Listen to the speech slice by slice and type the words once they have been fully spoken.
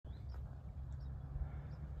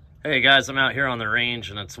Hey guys, I'm out here on the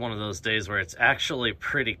range and it's one of those days where it's actually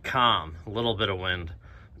pretty calm. A little bit of wind,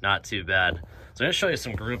 not too bad. So I'm gonna show you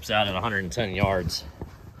some groups out at 110 yards.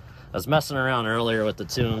 I was messing around earlier with the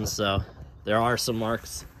tunes, so there are some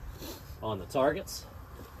marks on the targets,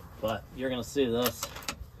 but you're gonna see this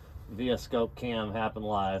via scope cam happen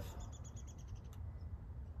live.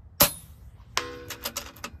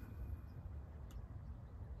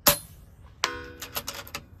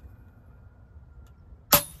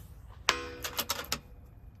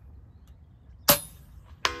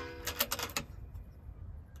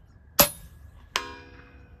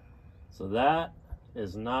 So that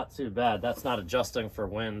is not too bad. That's not adjusting for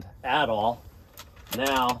wind at all.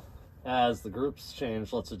 Now, as the groups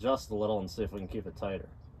change, let's adjust a little and see if we can keep it tighter.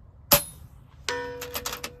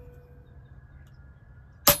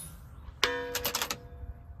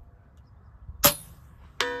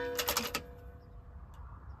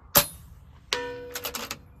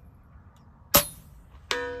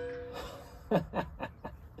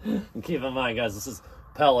 And keep in mind, guys, this is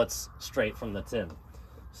pellets straight from the tin.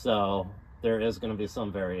 So there is going to be some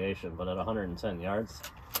variation, but at 110 yards,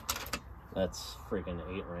 that's freaking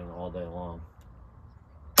 8-ring all day long.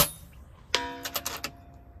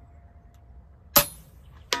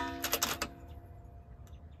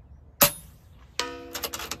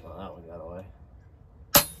 Well, that one got away.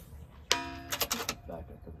 Back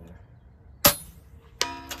up in there.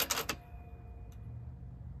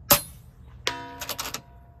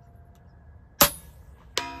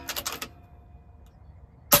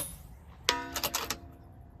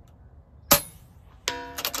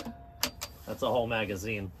 That's a whole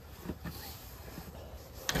magazine.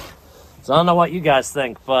 So I don't know what you guys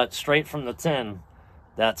think, but straight from the tin,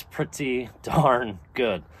 that's pretty darn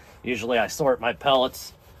good. Usually I sort my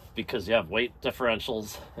pellets because you have weight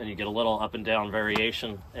differentials and you get a little up and down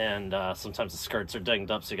variation, and sometimes the skirts are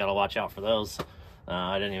dinged up, so you got to watch out for those.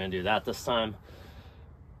 I didn't even do that this time.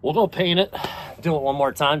 We'll go paint it, do it one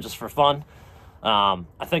more time just for fun. I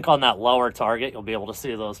think on that lower target, you'll be able to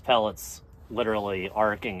see those pellets literally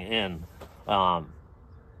arcing in.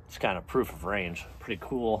 It's kind of proof of range. Pretty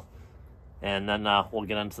cool. And then we'll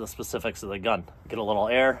get into the specifics of the gun. Get a little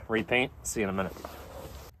air, repaint, see you in a minute.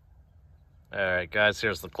 All right, guys,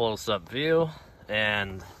 here's the close-up view.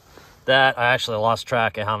 And that, I actually lost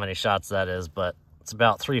track of how many shots that is, but it's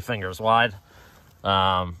about 3 fingers wide.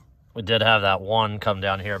 We did have that one come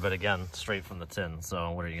down here, but again, straight from the tin,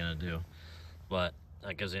 so what are you gonna do? But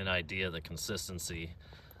that gives you an idea of the consistency.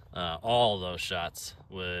 All of those shots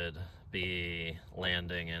would be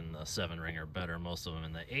landing in the 7-ring or better, most of them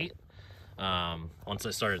in the 8. Once I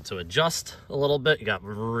started to adjust a little bit, you got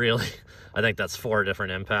really, I think that's 4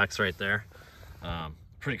 different impacts right there.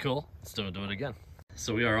 Pretty cool. Let's do it again.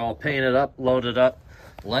 So we are all painted up, loaded up.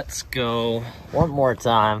 Let's go one more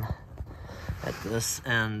time at this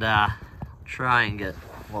and try and get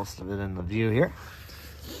most of it in the view here.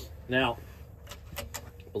 Now,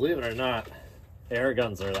 believe it or not, air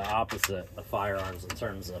guns are the opposite of firearms in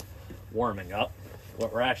terms of warming up.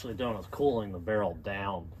 What we're actually doing is cooling the barrel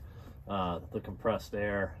down. The compressed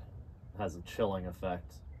air has a chilling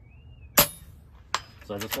effect.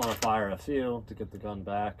 So I just want to fire a few to get the gun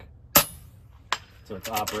back to its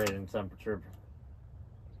operating temperature.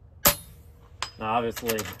 Now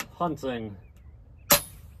obviously, hunting,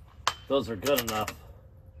 those are good enough.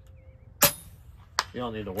 You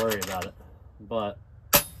don't need to worry about it. But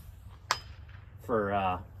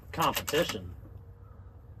for competition,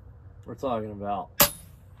 we're talking about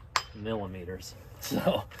millimeters,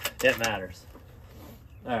 so it matters.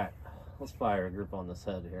 All right, let's fire a group on this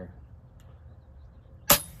head here.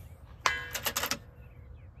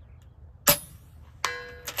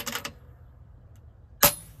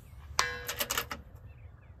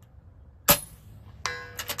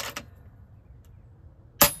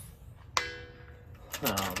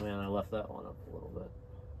 Oh man, I left that one up a little bit.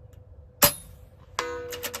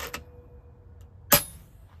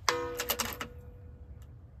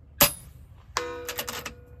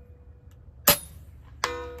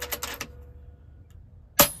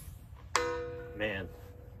 Man,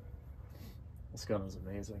 this gun is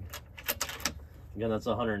amazing. Again, that's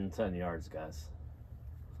 110 yards, guys.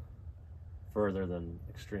 Further than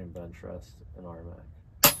Extreme Benchrest and RMAC.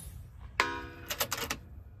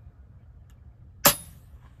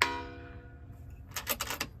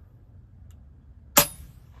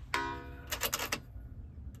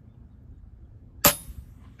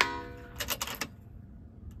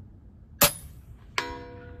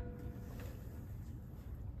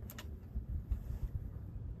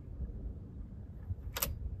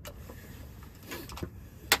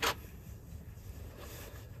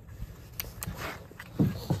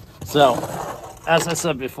 So, as I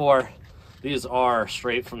said before, these are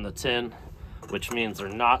straight from the tin, which means they're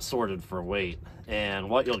not sorted for weight. And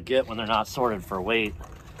what you'll get when they're not sorted for weight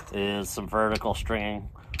is some vertical stringing,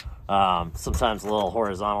 sometimes a little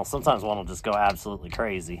horizontal, sometimes one will just go absolutely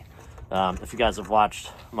crazy. If you guys have watched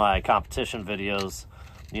my competition videos,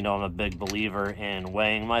 you know I'm a big believer in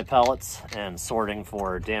weighing my pellets and sorting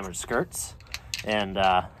for damaged skirts. And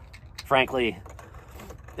frankly,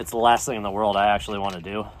 it's the last thing in the world I actually want to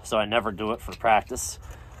do, so I never do it for practice.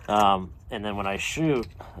 And then when I shoot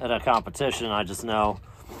at a competition, I just know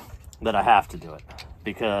that I have to do it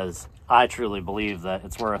because I truly believe that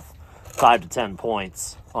it's worth 5 to 10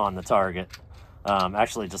 points on the target.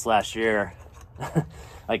 Actually, just last year,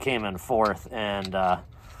 I came in 4th, and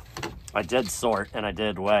I did sort and I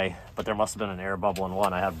did weigh, but there must have been an air bubble in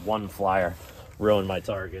one. I had one flyer ruin my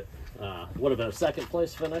target. Would have been a 2nd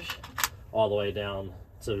place finish all the way down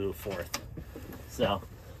to 4th. So,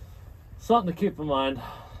 something to keep in mind.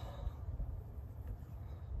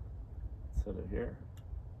 Let's hit it here.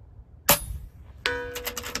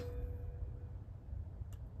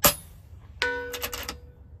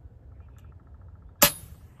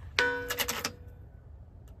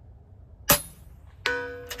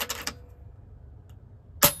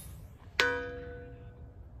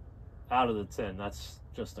 Out of the tin, that's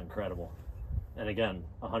just incredible. And again,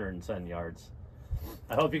 110 yards.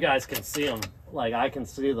 I hope you guys can see them. Like, I can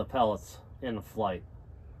see the pellets in flight.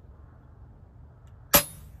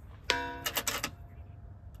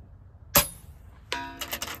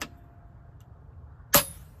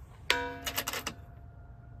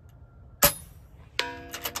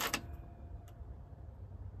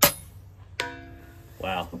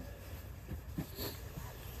 Wow.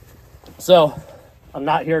 So, I'm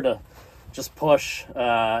not here to just push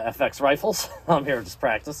FX rifles. I'm here just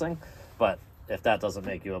practicing. But if that doesn't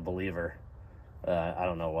make you a believer, I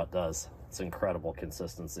don't know what does. It's incredible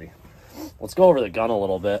consistency. Let's go over the gun a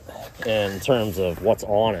little bit in terms of what's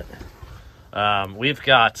on it. We've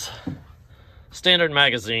got standard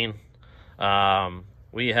magazine.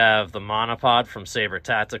 We have the monopod from Saber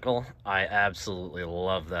Tactical. I absolutely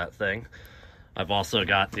love that thing. I've also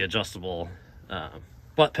got the adjustable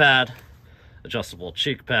butt pad, adjustable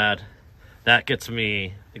cheek pad. That gets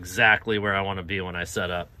me exactly where I want to be when I set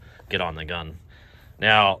up, get on the gun.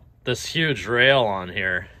 Now, this huge rail on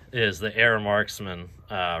here is the Air Marksman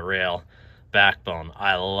rail backbone.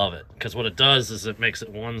 I love it because what it does is it makes it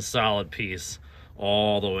one solid piece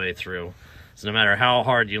all the way through. So no matter how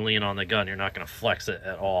hard you lean on the gun, you're not going to flex it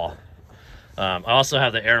at all. I also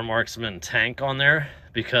have the Air Marksman tank on there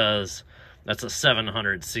because that's a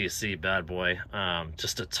 700cc bad boy.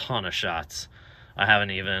 Just a ton of shots. I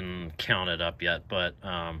haven't even counted up yet, but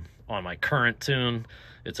on my current tune,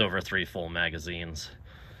 it's over 3 full magazines.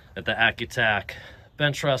 At the UNCUT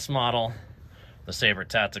Benchrest model, the Saber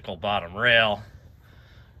Tactical bottom rail,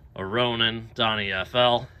 a Ronin Donnie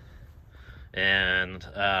FL, and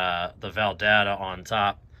the Valdata on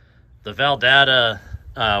top. The Valdata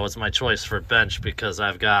was my choice for bench because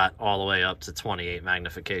I've got all the way up to 28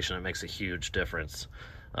 magnification. It makes a huge difference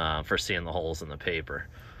for seeing the holes in the paper.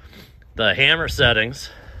 The hammer settings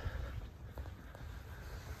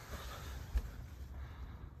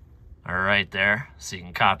are right there, so you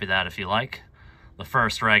can copy that if you like. The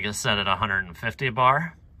first reg is set at 150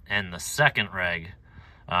 bar, and the second reg,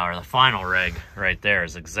 or the final reg right there,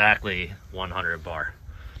 is exactly 100 bar.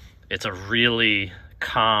 It's a really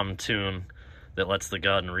calm tune that lets the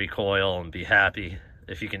gun recoil and be happy.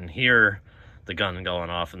 If you can hear the gun going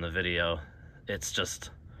off in the video, it's just,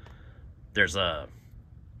 there's a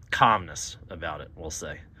calmness about it, we'll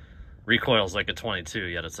say. Recoils like a 22,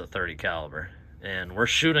 yet it's a 30 caliber. And we're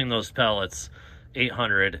shooting those pellets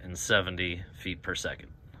 870 feet per second.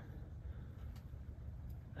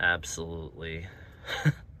 Absolutely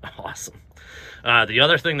awesome. The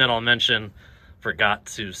other thing that I'll mention, forgot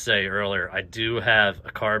to say earlier, I do have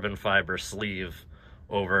a carbon fiber sleeve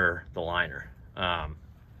over the liner.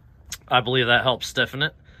 I believe that helps stiffen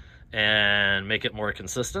it and make it more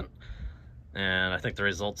consistent. And I think the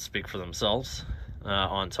results speak for themselves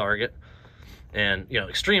on target. And, you know,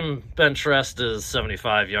 Extreme Benchrest is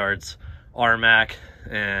 75 yards. RMAC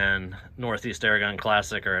and Northeast Airgun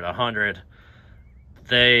Classic are at 100.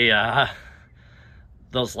 They,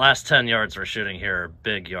 those last 10 yards we're shooting here are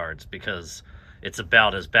big yards because it's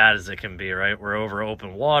about as bad as it can be, right? We're over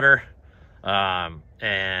open water.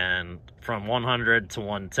 And from 100 to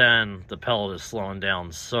 110, the pellet is slowing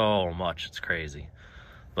down so much. It's crazy.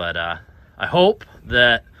 But I hope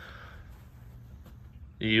that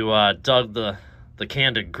you dug the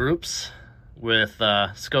candid groups with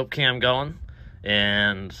scope cam going,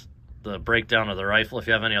 and the breakdown of the rifle. If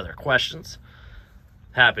you have any other questions,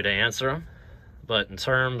 happy to answer them. But in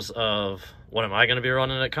terms of what am I going to be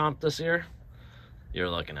running at comp this year, you're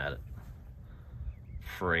looking at it.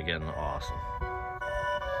 Friggin' awesome.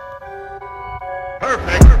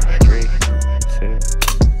 Perfect. 3, 2.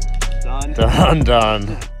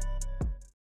 Done.